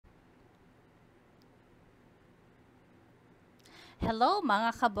Hello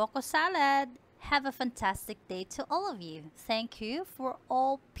mga kaboko salad! Have a fantastic day to all of you. Thank you for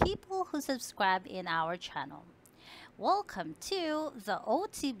all people who subscribe in our channel. Welcome to the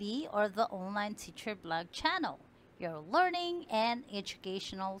OTB or the Online Teacher Blog channel, your learning and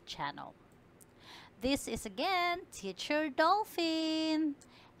educational channel. This is again Teacher Dolphin,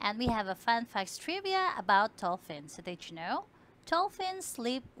 and we have a fun facts trivia about dolphins. So did you know? Dolphins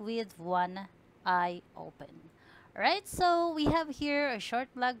sleep with one eye open. Alright, so we have here a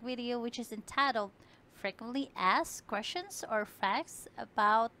short blog video which is entitled Frequently Asked Questions or Facts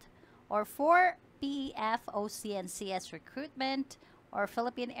about or for PAFOC and CS Recruitment or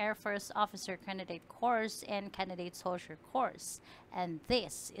Philippine Air Force Officer Candidate Course and Candidate Soldr Course. And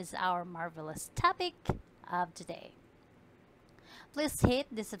this is our marvelous topic of today. Please hit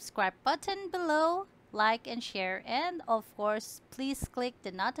the subscribe button below, like and share, and of course please click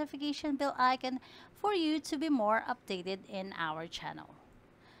the notification bell icon for you to be more updated in our channel.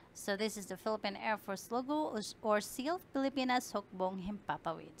 So this is the Philippine Air Force logo or seal, Pilipinas Hukbong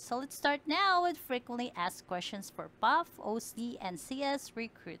Himpapawid. So let's start now with frequently asked questions for PAF, OC, and CS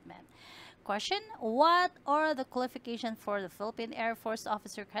recruitment. Question: what are the qualifications for the Philippine Air Force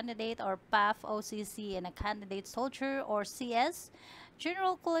Officer Candidate or PAF OCC and a Candidate Soldier or CS?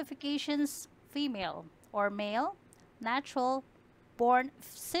 General qualifications: female or male, natural born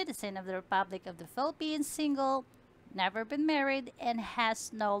citizen of the Republic of the Philippines, single, never been married, and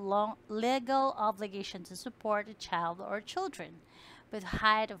has no legal obligation to support a child or children, with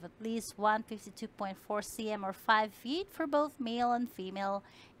height of at least 152.4 cm or 5 feet for both male and female,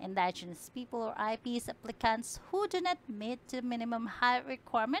 indigenous people or IPs. Applicants who do not meet the minimum height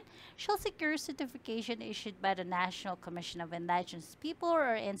requirement shall secure certification issued by the National Commission of Indigenous People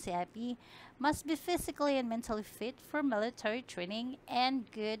or NCIP, must be physically and mentally fit for military training,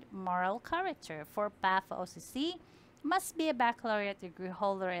 and good moral character. For PAF-OCC, must be a baccalaureate degree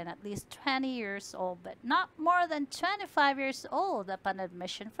holder and at least 20 years old, but not more than 25 years old upon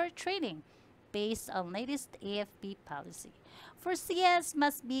admission for training, based on latest AFP policy. For CS,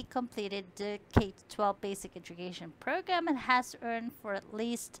 must be completed the K-12 basic education program and has earned for at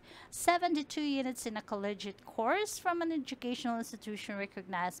least 72 units in a collegiate course from an educational institution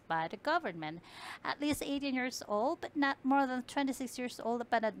recognized by the government. At least 18 years old, but not more than 26 years old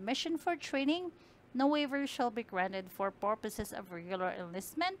upon admission for training. No waiver shall be granted for purposes of regular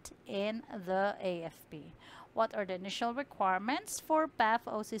enlistment in the AFP. What are the initial requirements for PAF,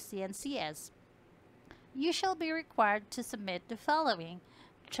 OCC, and CS? You shall be required to submit the following: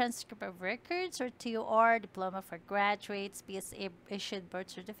 transcript of records or TOR, diploma for graduates, PSA issued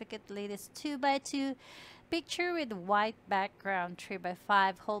birth certificate latest 2x2, picture with white background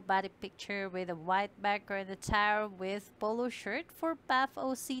 3x5, whole body picture with a white background attire with polo shirt for PAF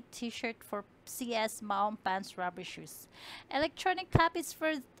OC, t-shirt for CS, maong pants, rubber shoes. Electronic copies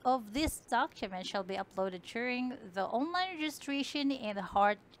of this document shall be uploaded during the online registration, and the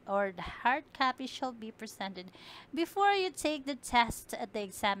hard copy shall be presented before you take the test at the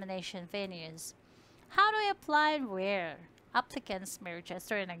examination venues. How do I apply and where? Applicants may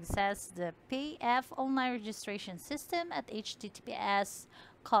register and access the PF online registration system at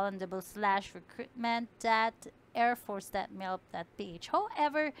https://recruitment.airforce.mil.ph.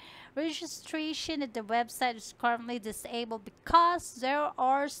 However, registration at the website is currently disabled because there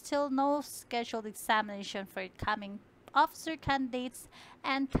are still no scheduled examination for incoming officer candidates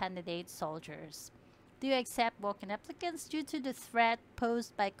and candidate soldiers. Do you accept walk-in applicants due to the threat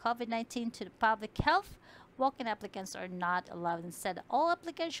posed by COVID-19 to the public health? Walk-in applicants are not allowed. Instead, all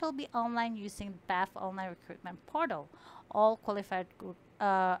applicants shall be online using the PAF online recruitment portal. All qualified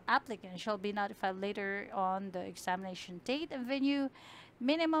applicants shall be notified later on the examination date and venue.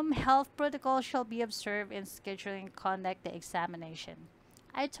 Minimum health protocol shall be observed in scheduling and conduct the examination.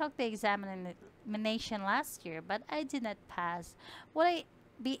 I took the examination last year, but I did not pass. Would I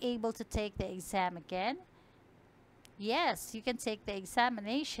be able to take the exam again? Yes, you can take the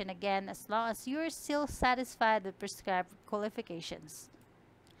examination again as long as you are still satisfied with prescribed qualifications.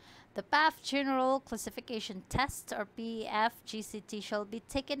 The PAF General Classification Test or PAF-GCT shall be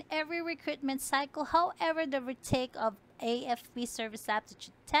taken every recruitment cycle. However, the retake of AFP Service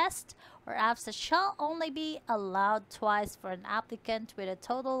Aptitude Test or AFSA shall only be allowed twice for an applicant, with a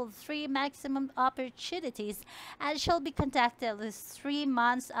total of 3 maximum opportunities, and shall be conducted at least 3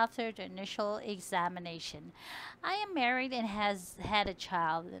 months after the initial examination. I am married and has had a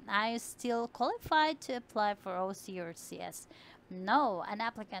child, and I am still qualified to apply for OC or CS. No, an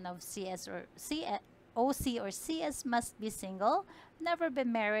applicant of CS or OC or CS must be single, never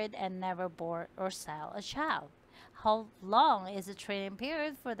been married, and never bore or style a child. How long is the training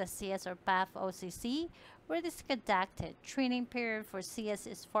period for the CS or PAF-OCC? Where it is conducted. Training period for CS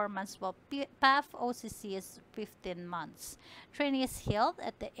is 4 months while PAF-OCC is 15 months. Training is held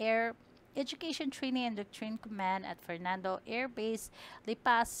at the Air Education Training and Doctrine Command at Fernando Air Base,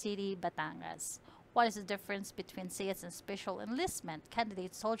 Lipas City, Batangas. What is the difference between CS and special enlistment?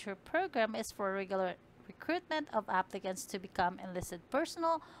 Candidate Soldr program is for regular recruitment of applicants to become enlisted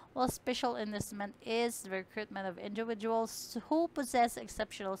personnel, while special enlistment is the recruitment of individuals who possess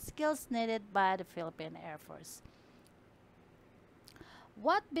exceptional skills needed by the Philippine Air Force.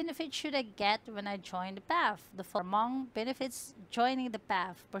 What benefits should I get when I join the PAF? The among benefits joining the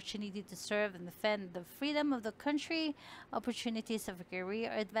PAF: opportunity to serve and defend the freedom of the country, opportunities of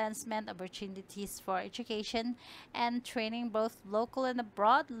career advancement, opportunities for education and training both local and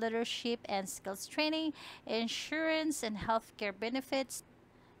abroad, leadership and skills training, insurance and healthcare benefits,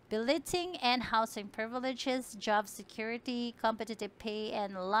 billeting and housing privileges, job security, competitive pay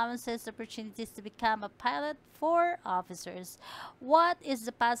and allowances, opportunities to become a pilot for officers. What is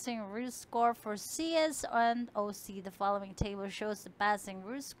the passing route score for CS and OC? The following table shows the passing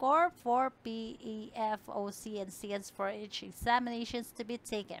route score for PAFOC and CS for each examinations to be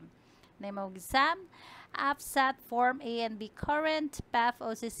taken. Name of exam: AFSAT Form A and B current, PAF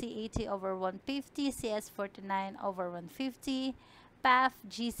OCC 80 over 150, CS 49 over 150. PAF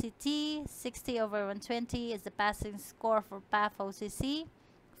GCT 60 over 120 is the passing score for PAF OCC.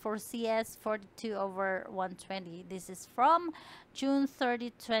 For CS 42 over 120. This is from June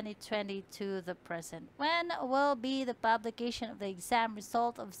 30, 2020 to the present. When will be the publication of the exam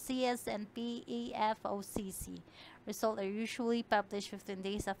result of CS and PAFOCC? Results are usually published 15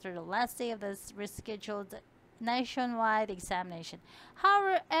 days after the last day of the rescheduled nationwide examination.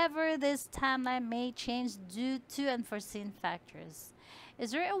 However, this timeline may change due to unforeseen factors.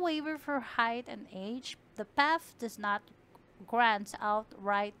 Is there a waiver for height and age? The PAF does not grant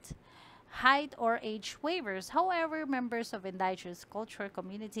outright height or age waivers. However, members of indigenous cultural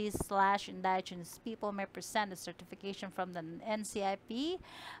communities / indigenous people may present a certification from the NCIP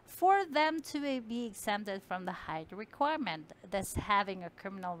for them to be exempted from the height requirement. Thus, having a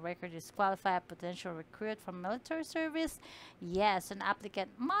criminal record disqualify a potential recruit from military service. Yes, an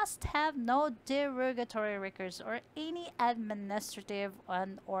applicant must have no derogatory records or any administrative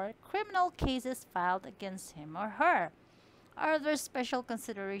or criminal cases filed against him or her. Are there special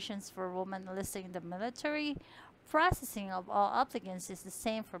considerations for women enlisting in the military? Processing of all applicants is the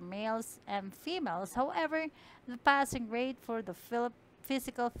same for males and females. However, the passing rate for the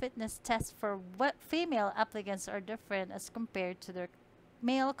physical fitness test for female applicants are different as compared to their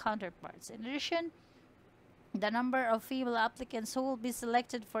male counterparts. In addition, the number of female applicants who will be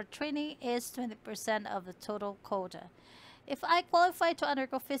selected for training is 20% of the total quota. If I qualify to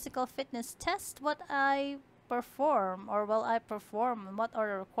undergo physical fitness test, what I perform or will I perform and what are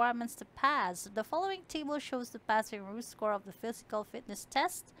the requirements to pass? The following table shows the passing route score of the physical fitness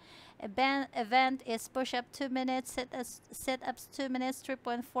test. Event is push-up 2 minutes, sit-ups 2 minutes,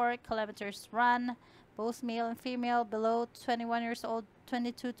 3.4 kilometers run. Both male and female below 21 years old,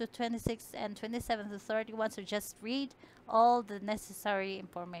 22 to 26 and 27 to 31. So just read all the necessary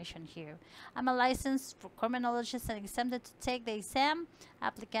information here. I'm a licensed criminologist and exempted to take the exam.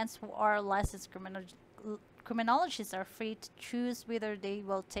 Applicants who are licensed criminologists are free to choose whether they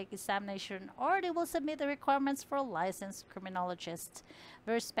will take examination or they will submit the requirements for a licensed criminologist.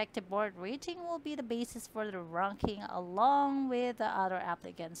 The respective board rating will be the basis for the ranking along with the other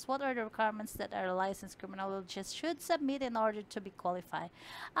applicants. What are the requirements that a licensed criminologist should submit in order to be qualified?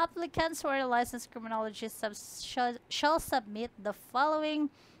 Applicants who are licensed criminologists shall submit the following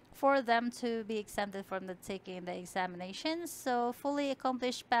for them to be exempted from the taking the examinations. So, fully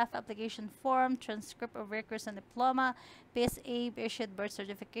accomplished PAF application form, transcript of records and diploma, PSA issued birth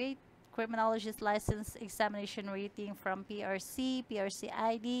certificate, criminologist license, examination rating from PRC, PRC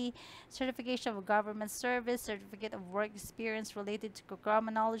ID, certification of government service, certificate of work experience related to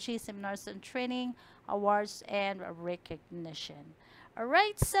criminology, seminars and training, awards, and recognition.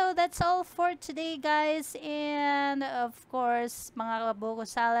 Alright, so that's all for today, guys. And of course, mga kabuko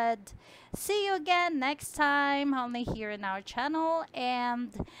salad, see you again next time only here in our channel.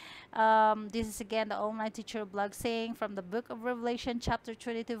 And this is again the online teacher blog saying from the book of Revelation chapter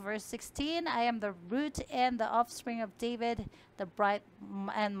 22 verse 16, I am the root and the offspring of David, the bright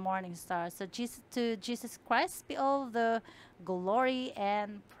and morning star. So to Jesus Christ be all the glory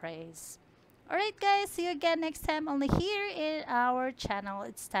and praise. Alright guys, see you again next time only here in our channel.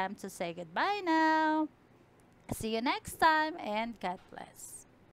 It's time to say goodbye now. See you next time and God bless.